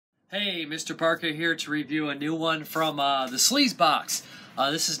Hey, Mrparka here to review a new one from the Sleaze Box.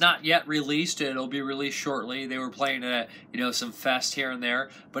 This is not yet released. It'll be released shortly. They were playing it at, some fest here and there.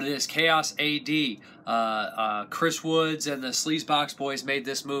 But it is Chaos A.D. Chris Woods and the Sleaze Box boys made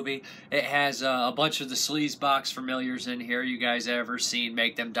this movie. It has a bunch of the Sleaze Box familiars in here. You guys ever seen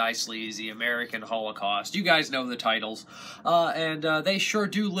Make Them Die Sleazy, American Holocaust. You guys know the titles. And they sure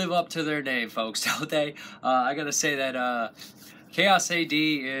do live up to their name, folks, don't they? I gotta say that... Chaos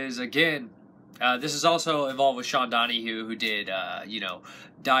A.D. is, again, this is also involved with Sean Donahue, who did,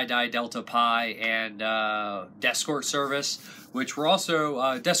 Die Die Delta Pi and Descort Service, which were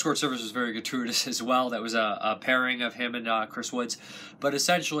also, Descort Service was very gratuitous as well. That was a pairing of him and Chris Woods. But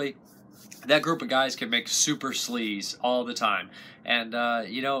essentially, that group of guys can make super sleaze all the time. And,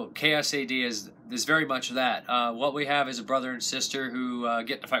 Chaos A.D. is very much that. What we have is a brother and sister who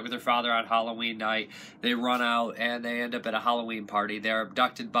get in a fight with their father on Halloween night. They run out and they end up at a Halloween party. They're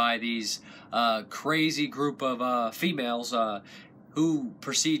abducted by these crazy group of females who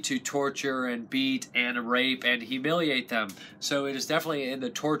proceed to torture and beat and rape and humiliate them. So it is definitely in the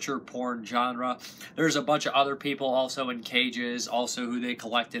torture porn genre. There's a bunch of other people also in cages, also who they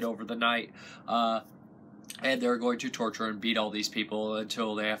collected over the night. And they're going to torture and beat all these people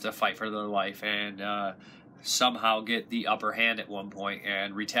until they have to fight for their life and somehow get the upper hand at one point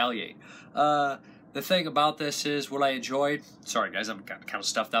and retaliate. The thing about this is what I enjoyed. Sorry, guys, I'm kind of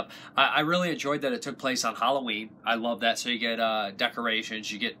stuffed up. I really enjoyed that it took place on Halloween. I love that. So you get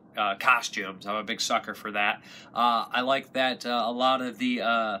decorations, you get costumes. I'm a big sucker for that. I like that a lot of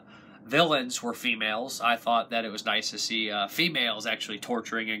the villains were females. I thought that it was nice to see females actually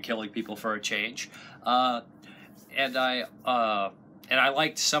torturing and killing people for a change. And I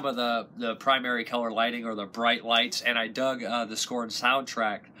liked some of the primary color lighting or the bright lights, and I dug the score and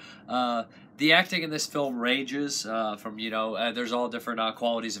soundtrack. The acting in this film ranges from, there's all different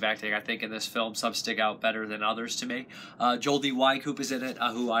qualities of acting. I think in this film, some stick out better than others to me. Joel D. Wynkoop is in it,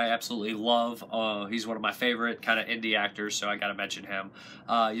 who I absolutely love. He's one of my favorite kind of indie actors, so I got to mention him.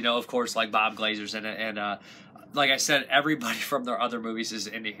 Of course, like Bob Glazer's in it, and like I said, everybody from their other movies is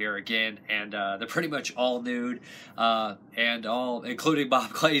into here again, and they're pretty much all nude, including Bob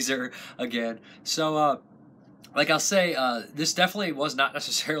Glazer again. So, like I'll say, this definitely was not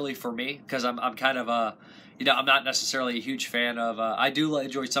necessarily for me, because I'm kind of I'm not necessarily a huge fan of, I do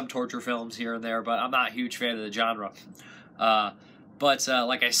enjoy some torture films here and there, but I'm not a huge fan of the genre. But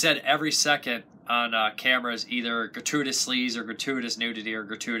like I said, every second on camera is either gratuitous sleaze or gratuitous nudity or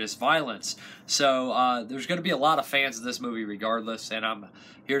gratuitous violence. So there's going to be a lot of fans of this movie regardless, and I'm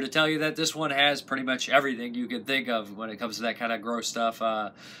here to tell you that this one has pretty much everything you can think of when it comes to that kind of gross stuff.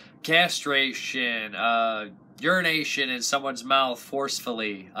 Castration, urination in someone's mouth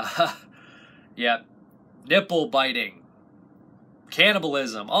forcefully, nipple biting,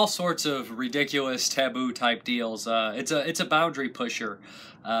 cannibalism, all sorts of ridiculous taboo type deals. It's a boundary pusher.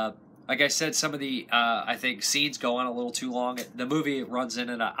 Like I said, some of the I think scenes go on a little too long. The movie runs in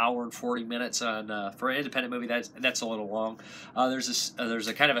an hour and 40 minutes, and for an independent movie, that's a little long. There's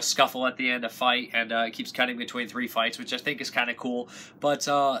a kind of a scuffle at the end, a fight, and it keeps cutting between 3 fights, which I think is kind of cool. But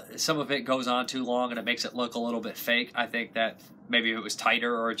some of it goes on too long, and it makes it look a little bit fake. I think that maybe if it was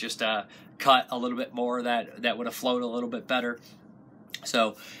tighter or just cut a little bit more, that would have flowed a little bit better.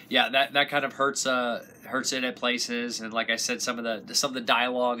 So yeah, that kind of hurts it at places, and like I said, some of the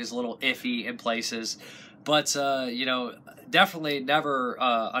dialogue is a little iffy in places, but definitely never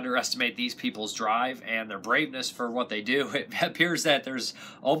underestimate these people's drive and their braveness for what they do. It appears that there's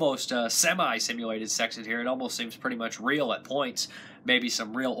almost semi-simulated sex in here. It almost seems pretty much real at points. Maybe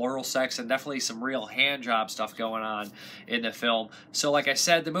some real oral sex and definitely some real hand job stuff going on in the film. So like I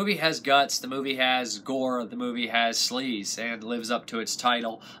said, the movie has guts, the movie has gore, the movie has sleaze, and lives up to its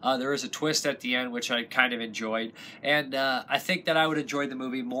title. There is a twist at the end, which I kind of enjoyed, and I think that I would enjoy the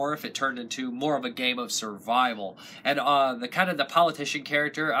movie more if it turned into more of a game of survival. And the politician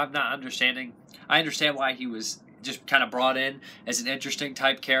character, I'm not understanding. I understand why he was just kind of brought in as an interesting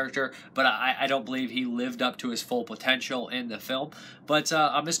type character, but I don't believe he lived up to his full potential in the film. But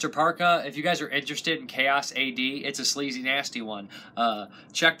Mrparka, if you guys are interested in Chaos A.D., it's a sleazy, nasty one.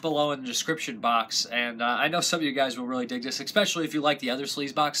 Check below in the description box, and I know some of you guys will really dig this, especially if you like the other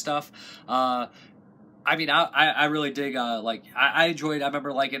Sleaze Box stuff. I mean, I really dig, I enjoyed, I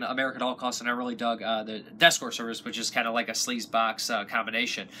remember liking American Holocaust, and I really dug the Descort Service, which is kind of like a Sleaze Box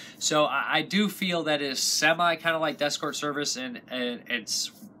combination. So I do feel that it is semi kind of like Descort Service in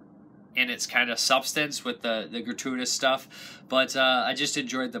its kind of substance with the gratuitous stuff, but I just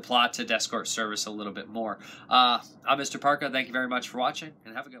enjoyed the plot to Descort Service a little bit more. I'm Mrparka, thank you very much for watching,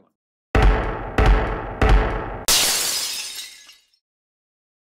 and have a good one.